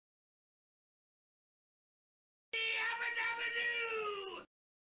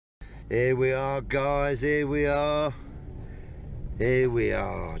Here we are, guys, here we are. Here we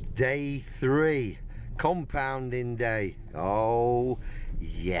are, day 3, compounding day. Oh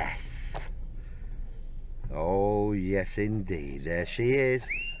yes, oh yes indeed. There she is,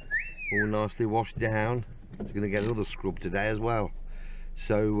 all nicely washed down. She's going to get another scrub today as well,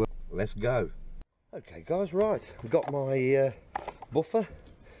 so let's go. Okay guys, right, I've got my buffer,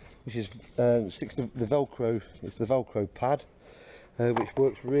 which is sticks to the Velcro. It's the Velcro pad, which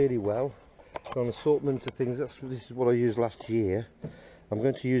works really well. Got an assortment of things. This is what I used last year. I'm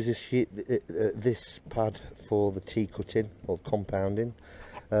going to use this pad for the tea cutting or compounding.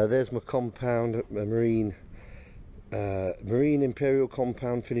 There's my compound, marine imperial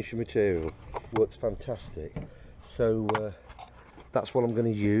compound finishing material. Works fantastic. So that's what I'm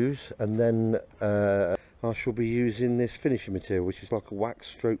going to use, and then I shall be using this finishing material, which is like a wax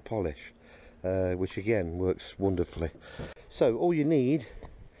stroke polish, which again works wonderfully. So all you need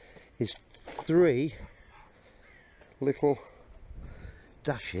is 3 little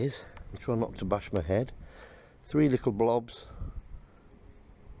dashes. I'm trying not to bash my head. 3 little blobs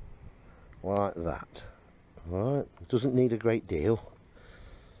like that. Alright, doesn't need a great deal.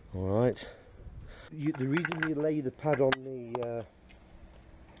 Alright, the reason you lay the pad on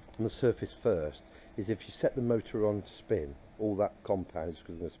the surface first is if you set the motor on to spin, all that compound is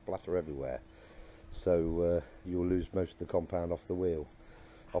going to splatter everywhere, so you'll lose most of the compound off the wheel,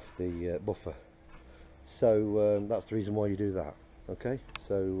 off the buffer. So that's the reason why you do that. Okay,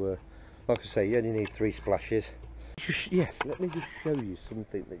 so like I say, you only need 3 splashes. Yes, let me just show you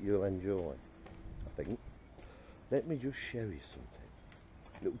something that you'll enjoy, I think. Let me just show you something,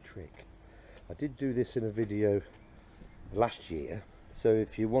 little trick. I did do this in a video last year, so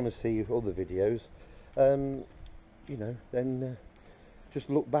if you want to see other videos, you know, then just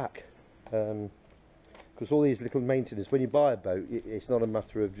look back, because all these little maintenance, when you buy a boat, it's not a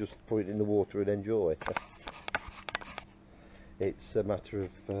matter of just put it in the water and enjoy. It's a matter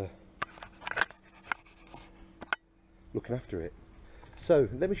of looking after it. So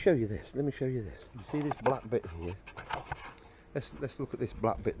let me show you this. Let me show you this. You see this black bit here? Let's look at this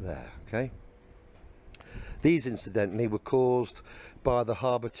black bit there. Okay. These incidentally were caused by the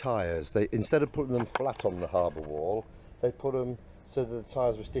harbour tyres. They, instead of putting them flat on the harbour wall, they put them so that the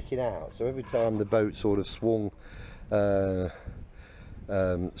tyres were sticking out. So every time the boat sort of swung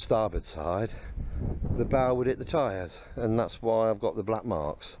starboard side, the bow would hit the tyres, and that's why I've got the black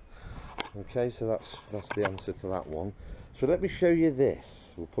marks. Okay, so that's the answer to that one. So let me show you this.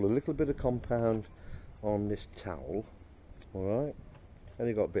 We'll put a little bit of compound on this towel. Alright,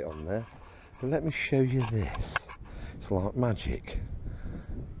 only got a bit on there. So let me show you this. It's like magic.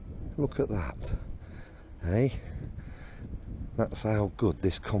 Look at that. Hey, that's how good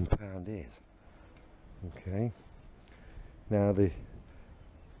this compound is. Okay, now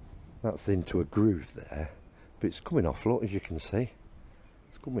that's into a groove there, but it's coming off, look, as you can see.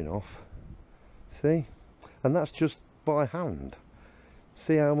 It's coming off. See? And that's just by hand.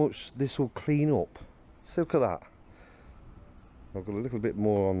 See how much this will clean up. See, look at that. I've got a little bit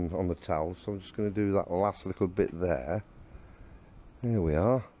more on the towel, so I'm just going to do that last little bit there. There we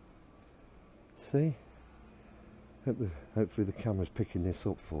are. See? Hopefully the camera's picking this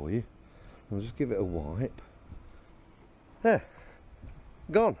up for you. I'll just give it a wipe. There.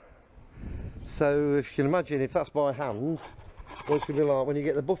 Gone. So if you can imagine, if that's by hand, what it's going to be like when you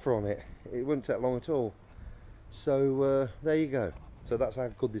get the buffer on it. It wouldn't take long at all. So there you go. So that's how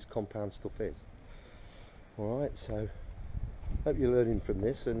good this compound stuff is. Alright, so hope you're learning from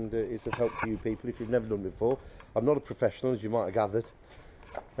this, and it's of help to you people if you've never done it before. I'm not a professional, as you might have gathered.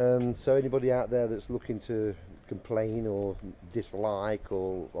 So anybody out there that's looking to complain or dislike,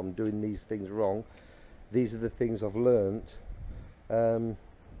 or I'm doing these things wrong, these are the things I've learnt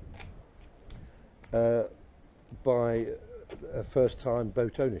by a first time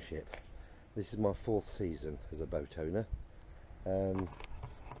boat ownership. This is my 4th season as a boat owner.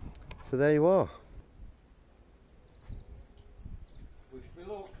 So there you are. Wish me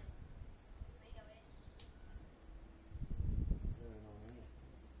luck.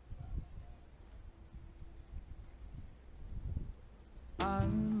 I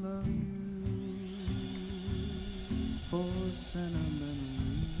love you for sentimental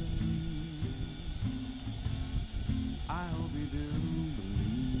reasons. I hope you do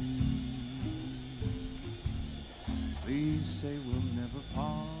believe. Please say we'll never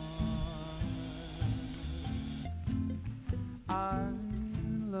part. I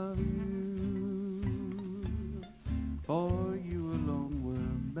love you, for you alone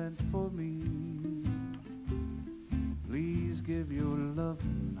were meant for me. Please give your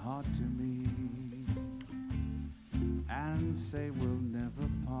loving heart to me, and say we'll never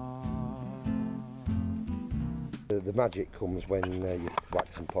part. the magic comes when you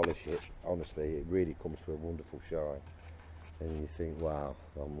wax and polish it. Honestly, it really comes to a wonderful shine, and you think, wow,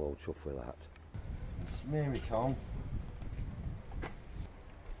 I'm well chuffed with that. Smear it on.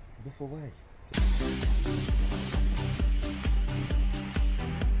 Enough away.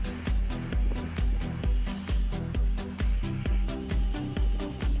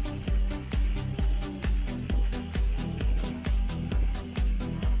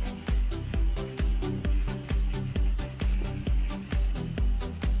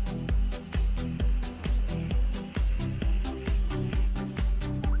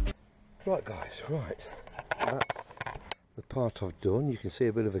 Right guys, right, that's the part I've done. You can see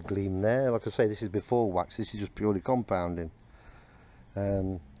a bit of a gleam there. Like I say, this is before wax, this is just purely compounding.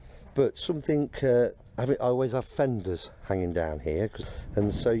 But something, I always have fenders hanging down here,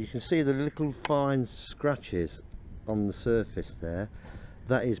 and so you can see the little fine scratches on the surface there.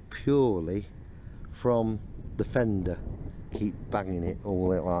 That is purely from the fender. Keep banging it all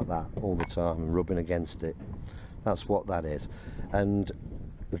like that all the time and rubbing against it. That's what that is. And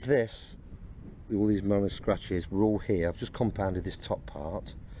this, all these minor scratches were all here. I've just compounded this top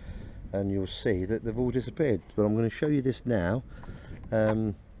part, and you'll see that they've all disappeared. But I'm going to show you this now,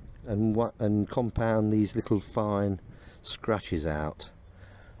 and compound these little fine scratches out,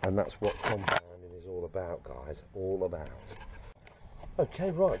 and that's what compounding is all about, guys. All about.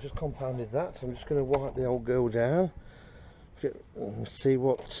 Okay, right, just compounded that. So I'm just going to wipe the old girl down, see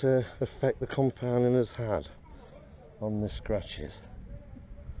what effect the compounding has had on the scratches.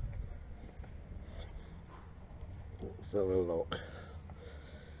 Let's have a look.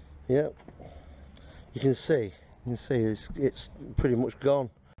 Yep, you can see it's pretty much gone.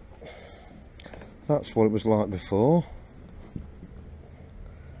 That's what it was like before.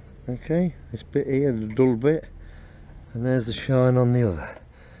 Okay, this bit here, the dull bit, and there's the shine on the other.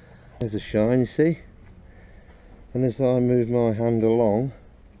 There's the shine, you see, and as I move my hand along,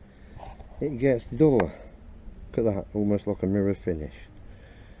 it gets duller. Look at that, almost like a mirror finish.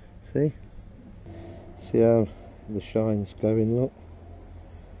 See how the shine's going, look.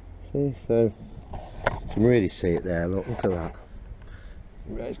 See, so you can really see it there, look at that.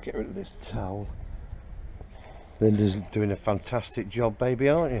 Let's get rid of this towel. Linda's doing a fantastic job, baby,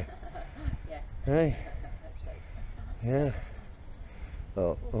 aren't you? Yes. Hey? Yeah.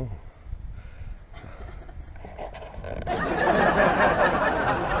 Oh. I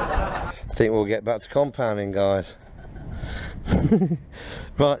think we'll get back to compounding, guys.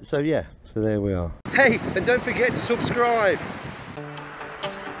 Right, so yeah, so there we are. Hey, and don't forget to subscribe.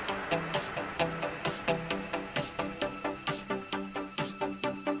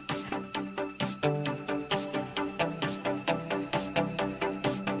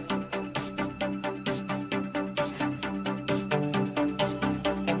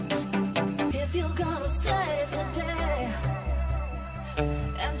 If you're gonna save the day,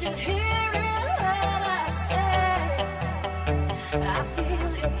 and you're hearing what I say, I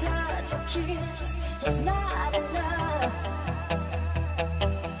feel your touch, your kiss is not enough.